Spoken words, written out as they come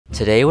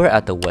Today we're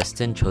at the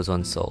Westin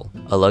Chosun Seoul,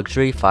 a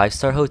luxury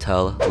 5-star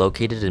hotel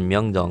located in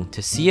Myeongdong to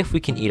see if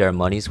we can eat our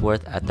money's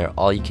worth at their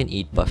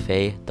all-you-can-eat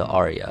buffet, the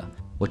Aria,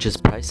 which is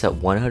priced at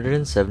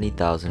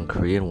 170,000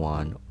 Korean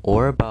won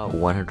or about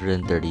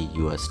 $130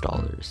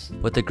 US.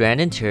 With the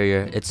grand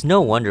interior, it's no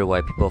wonder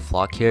why people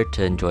flock here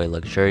to enjoy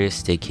luxurious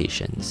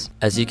staycations.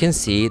 As you can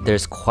see,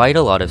 there's quite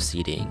a lot of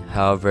seating.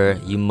 However,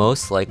 you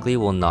most likely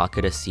will not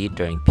get a seat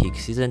during peak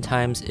season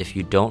times if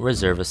you don't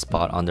reserve a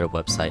spot on their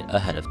website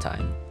ahead of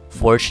time.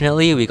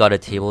 Fortunately, we got a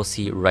table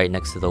seat right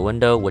next to the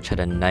window, which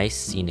had a nice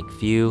scenic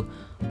view.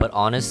 But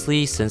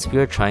honestly, since we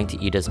were trying to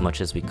eat as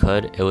much as we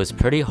could, it was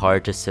pretty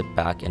hard to sit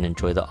back and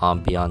enjoy the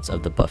ambiance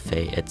of the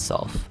buffet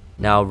itself.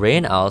 Now, Ray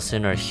and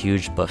Allison are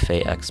huge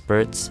buffet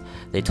experts.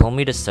 They told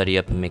me to study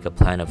up and make a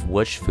plan of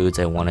which foods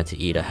I wanted to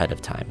eat ahead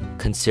of time.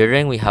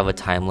 Considering we have a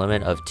time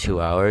limit of 2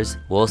 hours,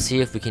 we'll see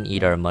if we can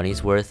eat our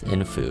money's worth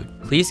in food.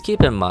 Please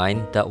keep in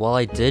mind that while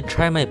I did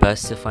try my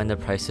best to find the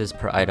prices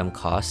per item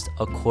cost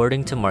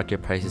according to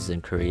market prices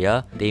in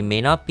Korea, they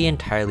may not be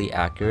entirely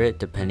accurate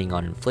depending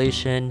on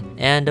inflation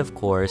and, of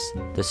course,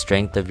 the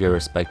strength of your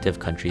respective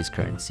country's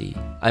currency.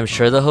 I'm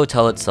sure the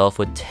hotel itself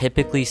would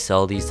typically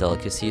sell these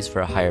delicacies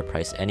for a higher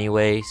price anyway,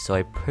 so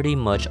I pretty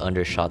much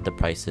undershot the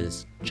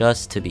prices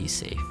just to be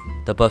safe.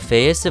 The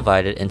buffet is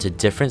divided into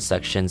different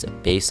sections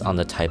based on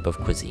the type of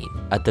cuisine.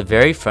 At the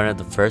very front of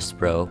the first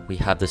row, we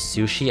have the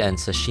sushi and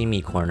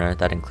sashimi corner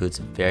that includes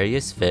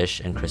various fish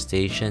and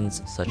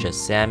crustaceans such as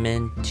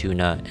salmon,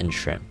 tuna, and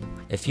shrimp.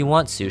 If you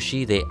want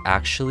sushi, they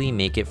actually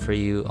make it for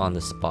you on the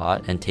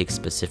spot and take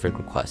specific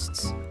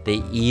requests.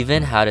 They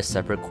even had a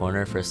separate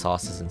corner for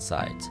sauces and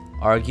sides,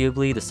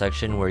 arguably the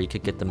section where you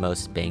could get the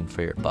most bang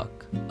for your buck.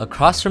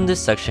 Across from this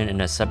section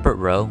in a separate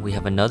row, we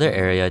have another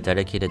area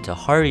dedicated to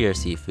heartier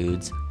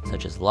seafoods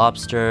such as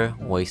lobster,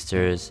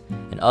 oysters,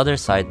 and other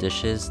side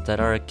dishes that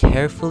are a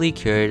carefully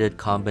curated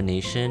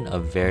combination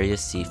of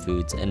various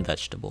seafoods and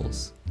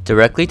vegetables.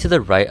 Directly to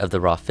the right of the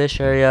raw fish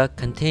area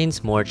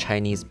contains more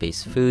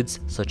Chinese-based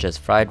foods such as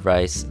fried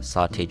rice,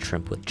 sauteed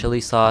shrimp with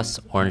chili sauce,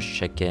 orange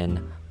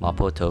chicken,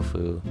 mapo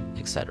tofu,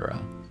 etc.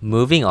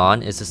 Moving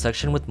on is a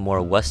section with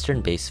more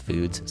Western-based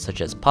foods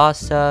such as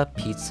pasta,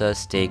 pizza,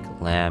 steak,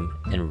 lamb,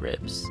 and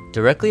ribs.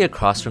 Directly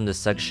across from this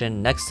section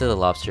next to the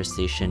lobster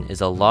station is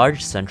a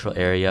large central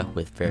area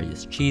with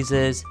various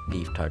cheeses,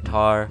 beef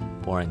tartare,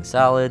 boring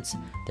salads,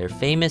 their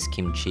famous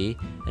kimchi,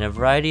 and a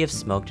variety of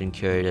smoked and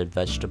curated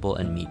vegetable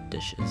and meat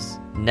dishes.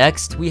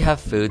 Next, we have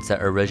foods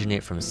that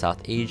originate from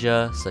South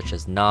Asia, such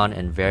as naan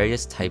and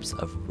various types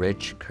of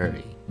rich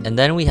curry. And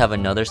then we have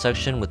another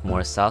section with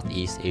more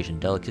Southeast Asian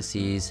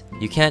delicacies.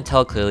 You can't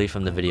tell clearly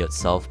from the video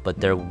itself, but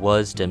there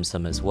was dim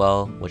sum as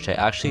well, which I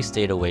actually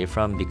stayed away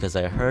from because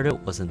I heard it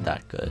wasn't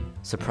that good.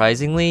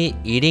 Surprisingly,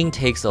 eating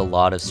takes a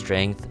lot of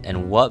strength,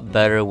 and what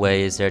better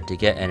way is there to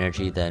get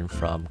energy than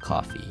from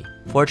coffee?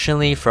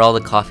 Fortunately for all the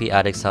coffee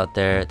addicts out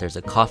there, there's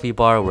a coffee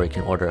bar where you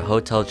can order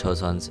Hotel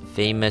Chosun's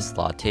famous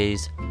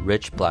lattes,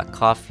 rich black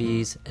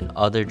coffees, and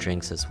other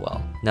drinks as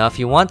well. Now if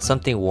you want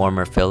something warm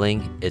or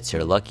filling, it's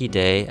your lucky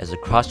day, as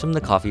across from the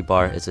coffee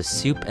bar is a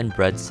soup and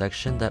bread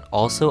section that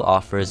also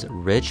offers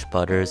rich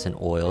butters and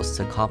oils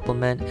to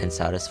complement and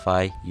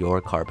satisfy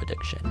your carb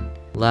addiction.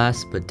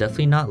 Last but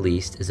definitely not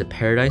least is a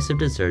paradise of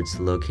desserts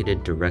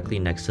located directly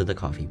next to the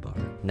coffee bar.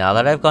 Now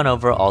that I've gone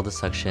over all the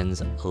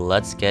sections,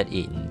 let's get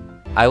eating.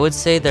 I would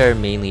say there are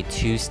mainly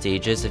 2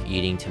 stages of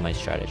eating to my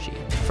strategy.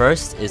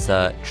 First is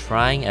the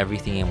trying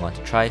everything I want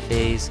to try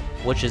phase,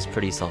 which is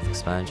pretty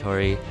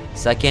self-explanatory.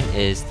 Second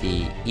is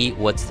the eat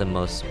what's the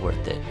most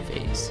worth it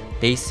phase.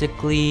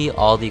 Basically,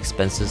 all the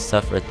expensive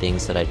stuff are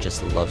things that I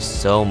just love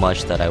so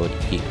much that I would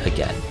eat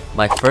again.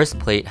 My first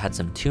plate had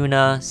some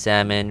tuna,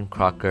 salmon,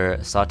 crocker,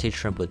 sauteed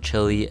shrimp with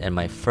chili, and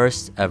my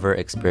first ever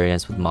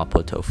experience with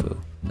mapo tofu.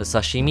 The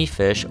sashimi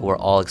fish were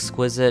all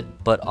exquisite,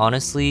 but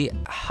honestly,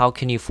 how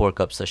can you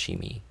fork up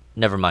sashimi?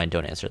 Never mind,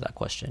 don't answer that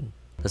question.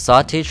 The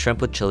sauteed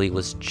shrimp with chili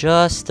was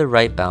just the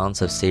right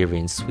balance of savory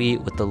and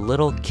sweet with a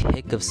little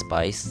kick of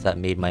spice that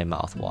made my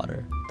mouth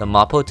water. The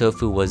mapo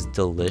tofu was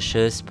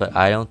delicious, but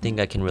I don't think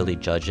I can really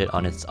judge it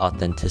on its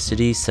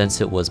authenticity since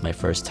it was my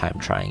first time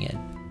trying it.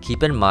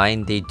 Keep in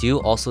mind, they do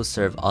also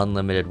serve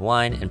unlimited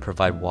wine and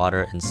provide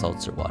water and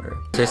seltzer water.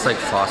 Tastes like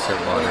faucet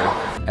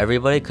water.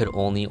 Everybody could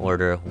only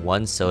order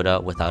 1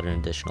 soda without an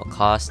additional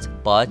cost,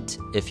 but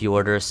if you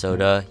order a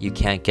soda, you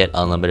can't get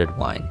unlimited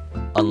wine,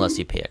 unless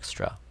you pay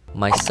extra.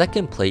 My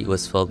second plate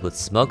was filled with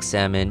smoked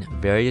salmon,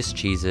 various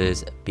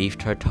cheeses, beef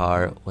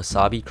tartare,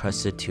 wasabi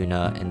crusted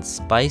tuna, and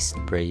spiced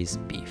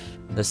braised beef.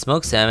 The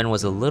smoked salmon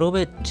was a little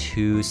bit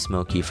too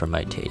smoky for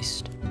my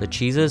taste. The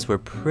cheeses were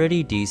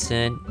pretty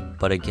decent,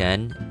 but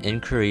again, in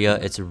Korea,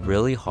 it's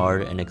really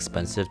hard and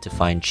expensive to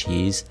find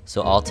cheese,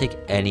 so I'll take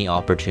any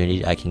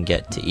opportunity I can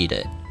get to eat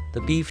it.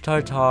 The beef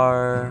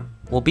tartare...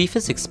 well, beef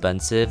is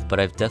expensive, but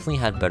I've definitely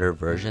had better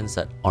versions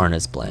that aren't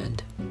as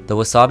bland. The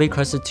wasabi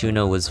crusted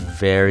tuna was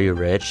very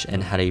rich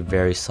and had a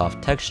very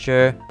soft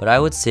texture, but I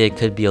would say it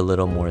could be a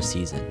little more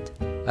seasoned.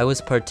 I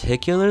was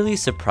particularly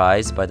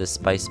surprised by the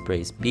spiced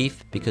braised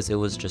beef because it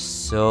was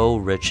just so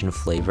rich in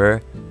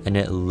flavor and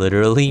it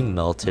literally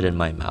melted in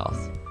my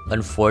mouth.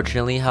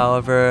 Unfortunately,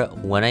 however,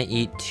 when I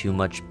eat too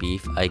much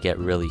beef, I get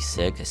really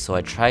sick, so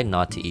I tried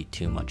not to eat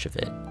too much of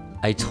it.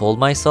 I told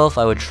myself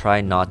I would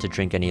try not to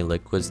drink any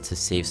liquids to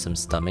save some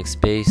stomach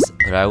space,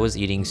 but I was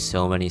eating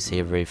so many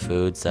savory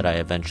foods that I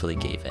eventually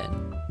gave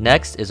in.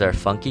 Next is our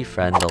funky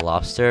friend the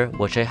lobster,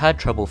 which I had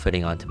trouble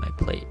fitting onto my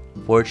plate.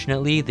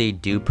 Fortunately, they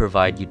do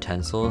provide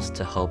utensils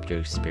to help your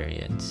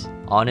experience.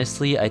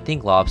 Honestly, I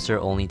think lobster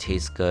only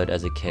tastes good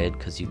as a kid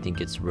because you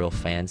think it's real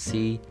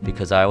fancy,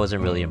 because I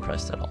wasn't really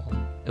impressed at all.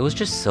 It was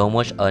just so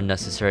much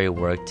unnecessary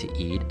work to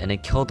eat and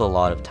it killed a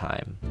lot of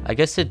time. I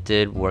guess it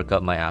did work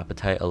up my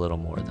appetite a little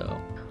more though.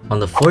 On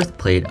the fourth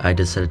plate, I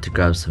decided to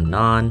grab some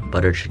naan,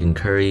 butter chicken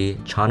curry,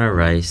 chana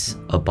rice,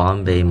 a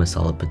Bombay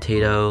masala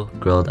potato,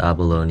 grilled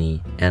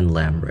abalone, and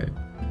lamb rib.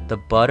 The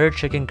butter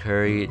chicken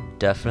curry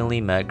definitely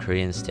met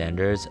Korean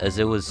standards as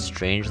it was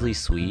strangely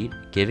sweet,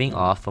 giving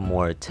off a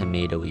more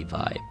tomatoey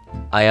vibe.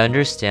 I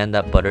understand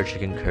that butter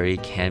chicken curry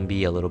can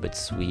be a little bit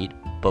sweet,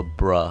 but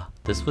bruh,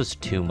 this was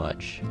too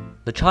much.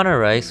 The chana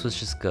rice was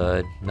just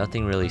good,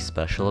 nothing really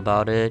special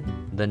about it.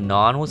 The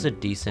naan was a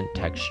decent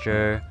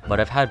texture, but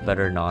I've had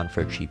better naan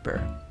for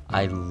cheaper.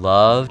 I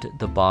loved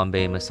the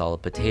Bombay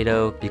masala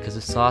potato because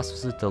the sauce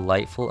was a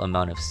delightful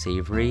amount of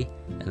savory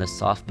and the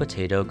soft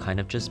potato kind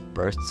of just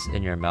bursts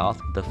in your mouth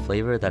with the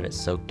flavor that it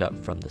soaked up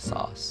from the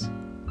sauce.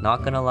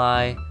 Not gonna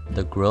lie,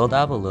 the grilled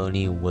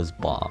abalone was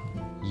bomb.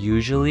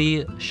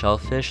 Usually,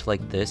 shellfish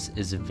like this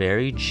is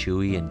very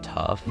chewy and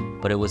tough,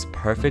 but it was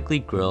perfectly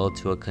grilled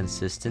to a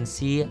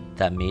consistency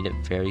that made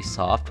it very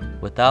soft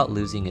without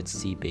losing its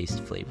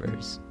sea-based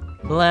flavors.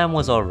 The lamb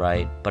was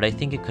alright, but I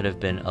think it could have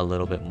been a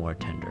little bit more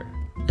tender.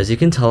 As you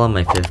can tell on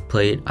my fifth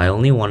plate, I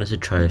only wanted to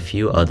try a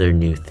few other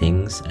new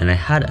things and I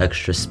had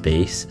extra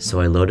space, so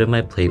I loaded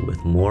my plate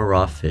with more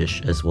raw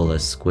fish as well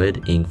as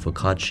squid, ink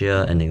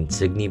focaccia, and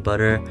insigni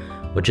butter,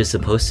 which is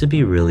supposed to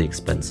be really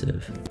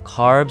expensive.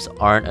 Carbs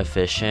aren't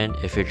efficient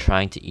if you're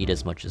trying to eat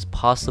as much as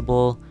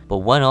possible, but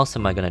when else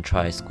am I gonna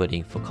try squid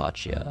ink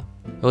focaccia?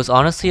 It was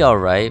honestly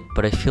alright,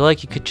 but I feel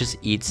like you could just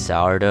eat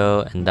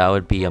sourdough and that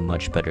would be a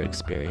much better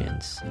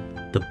experience.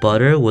 The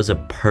butter was a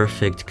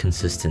perfect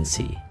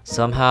consistency.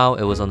 Somehow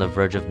it was on the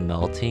verge of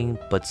melting,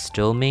 but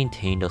still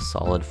maintained a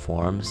solid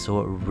form,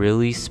 so it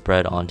really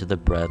spread onto the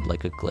bread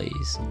like a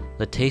glaze.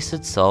 The taste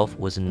itself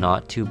was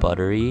not too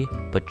buttery,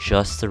 but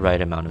just the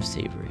right amount of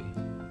savory.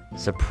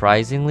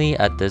 Surprisingly,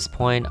 at this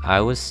point, I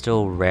was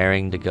still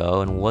raring to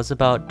go and was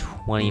about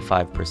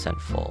 25%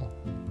 full.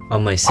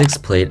 On my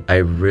sixth plate, I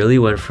really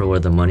went for where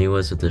the money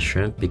was with the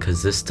shrimp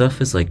because this stuff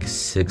is like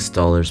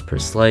 $6 per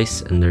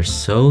slice and they're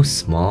so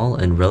small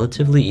and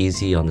relatively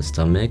easy on the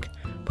stomach,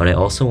 but I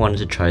also wanted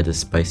to try the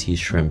spicy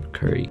shrimp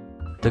curry.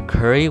 The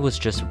curry was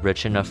just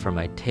rich enough for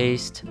my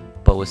taste,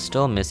 but was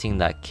still missing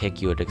that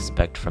kick you would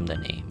expect from the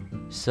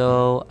name.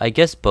 So I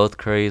guess both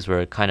curries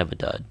were kind of a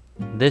dud.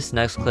 This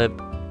next clip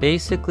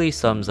basically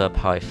sums up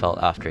how I felt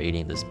after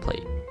eating this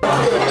plate. Did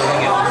you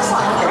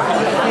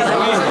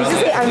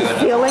say I'm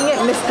feeling it,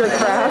 Mr.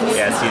 Krabs?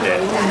 Yes, you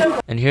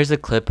did. And here's a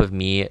clip of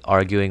me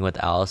arguing with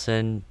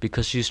Allison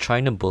because she's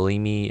trying to bully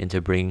me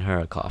into bringing her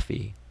a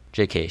coffee.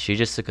 JK, she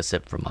just took a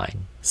sip from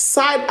mine.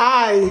 Side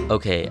eye!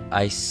 Okay,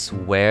 I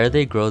swear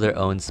they grow their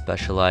own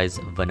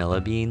specialized vanilla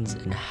beans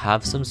and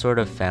have some sort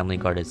of family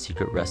guarded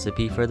secret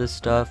recipe for this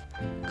stuff,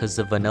 because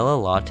the vanilla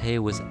latte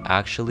was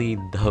actually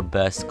the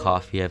best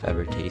coffee I've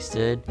ever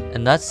tasted.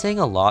 And that's saying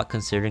a lot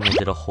considering I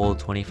did a whole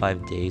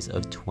 25 days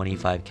of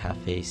 25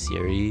 cafe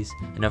series,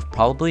 and I've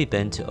probably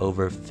been to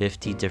over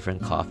 50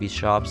 different coffee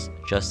shops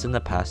just in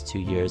the past 2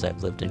 years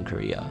I've lived in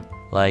Korea.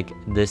 Like,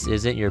 this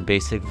isn't your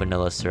basic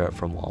vanilla syrup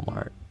from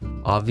Walmart.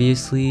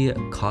 Obviously,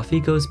 coffee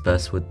goes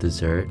best with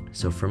dessert,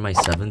 so for my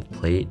seventh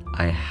plate,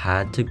 I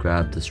had to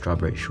grab the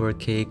strawberry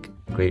shortcake,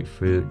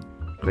 grapefruit,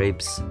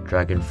 grapes,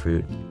 dragon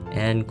fruit,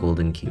 and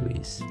golden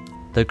kiwis.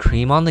 The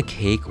cream on the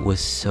cake was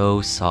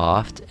so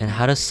soft and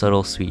had a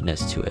subtle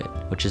sweetness to it,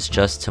 which is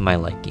just to my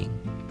liking.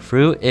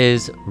 Fruit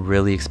is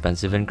really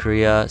expensive in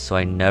Korea, so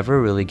I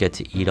never really get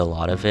to eat a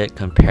lot of it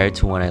compared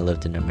to when I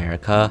lived in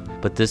America,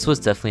 but this was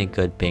definitely a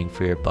good bang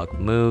for your buck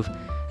move,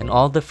 and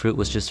all the fruit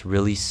was just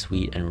really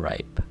sweet and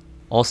ripe.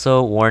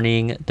 Also,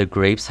 warning, the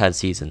grapes had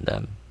seasoned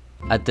them.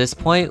 At this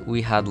point,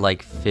 we had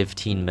like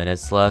 15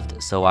 minutes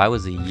left, so I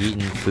was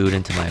yeeting food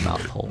into my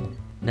mouth hole.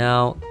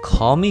 Now,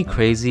 call me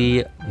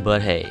crazy,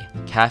 but hey,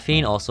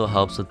 caffeine also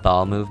helps with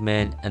bowel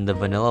movement, and the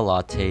vanilla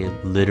latte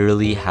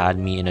literally had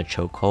me in a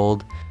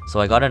chokehold, so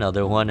I got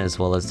another one as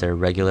well as their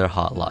regular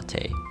hot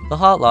latte. The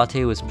hot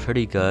latte was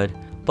pretty good,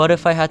 but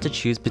if I had to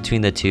choose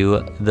between the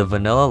two, the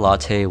vanilla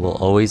latte will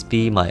always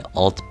be my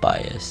alt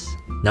bias.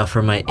 Now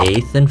for my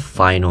eighth and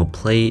final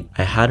plate,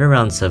 I had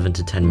around 7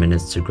 to 10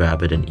 minutes to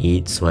grab it and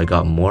eat, so I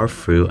got more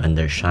fruit and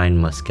their Shine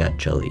Muscat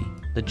jelly.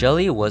 The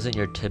jelly wasn't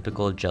your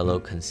typical jello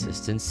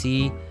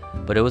consistency,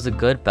 but it was a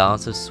good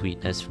balance of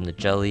sweetness from the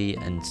jelly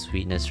and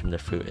sweetness from the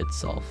fruit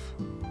itself.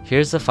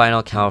 Here's the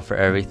final count for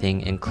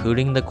everything,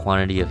 including the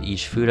quantity of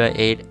each food I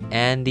ate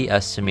and the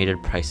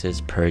estimated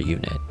prices per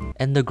unit.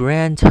 And the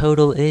grand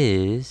total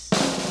is...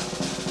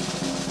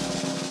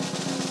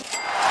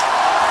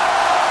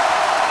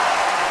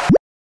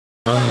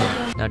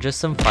 Now just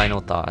some final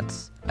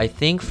thoughts. I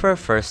think for a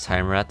first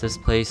timer at this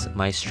place,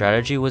 my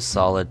strategy was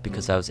solid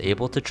because I was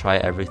able to try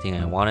everything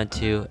I wanted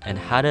to and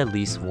had at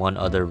least one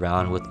other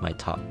round with my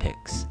top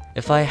picks.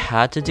 If I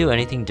had to do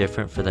anything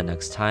different for the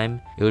next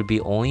time, it would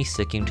be only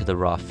sticking to the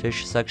raw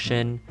fish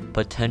section,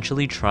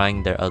 potentially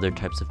trying their other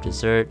types of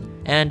dessert,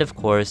 and of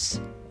course,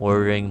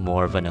 ordering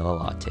more vanilla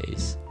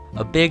lattes.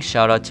 A big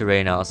shout out to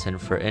Ray and Allison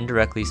for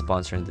indirectly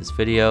sponsoring this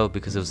video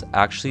because it was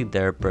actually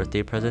their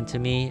birthday present to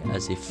me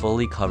as they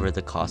fully covered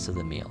the cost of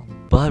the meal.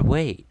 But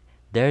wait,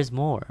 there's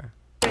more.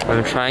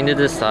 I'm trying to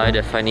decide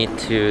if I need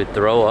to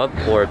throw up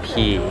or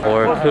pee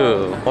or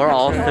poo or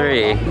all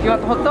three. You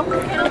want the hot dog?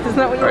 Isn't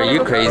that what you Are want?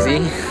 you crazy?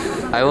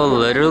 I will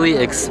literally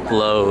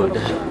explode.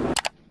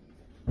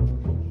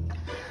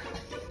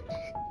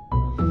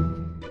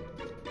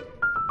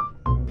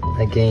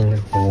 I gained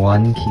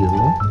 1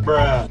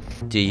 kilo.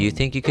 Do you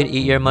think you could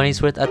eat your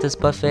money's worth at this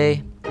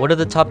buffet? What are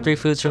the top 3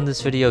 foods from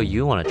this video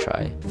you want to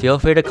try? Feel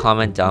free to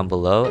comment down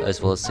below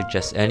as well as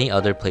suggest any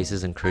other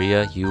places in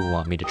Korea you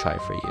want me to try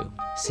for you.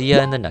 See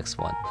ya in the next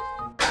one.